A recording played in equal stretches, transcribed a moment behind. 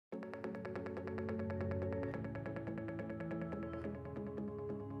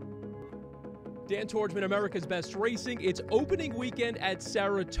Dan Torgman, America's Best Racing. It's opening weekend at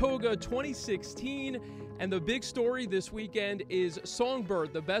Saratoga 2016, and the big story this weekend is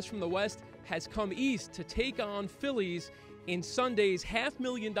Songbird, the best from the West, has come east to take on fillies in Sunday's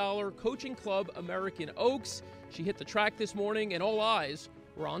 $500,000 Coaching Club American Oaks. She hit the track this morning, and all eyes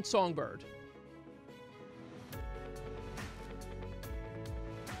were on Songbird.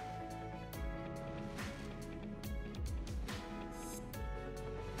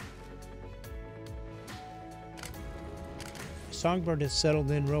 Songbird has settled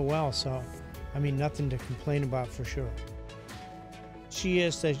in real well, so I mean, nothing to complain about for sure. She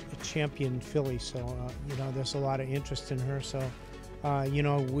is a champion filly, so you know, there's a lot of interest in her. So you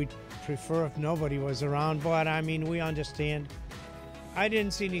know, we'd prefer if nobody was around, but I mean, we understand. I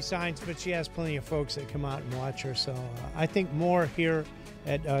didn't see any signs, but she has plenty of folks that come out and watch her. So I think more here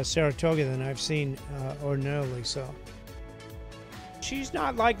at Saratoga than I've seen ordinarily. So she's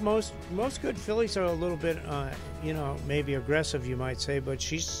not like most good fillies are a little bit, you know, maybe aggressive, you might say, but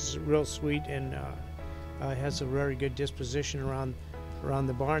she's real sweet and has a very good disposition around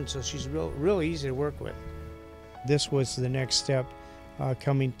the barn. So she's real easy to work with. This was the next step,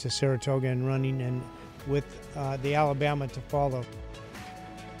 coming to Saratoga and running, and with the Alabama to follow.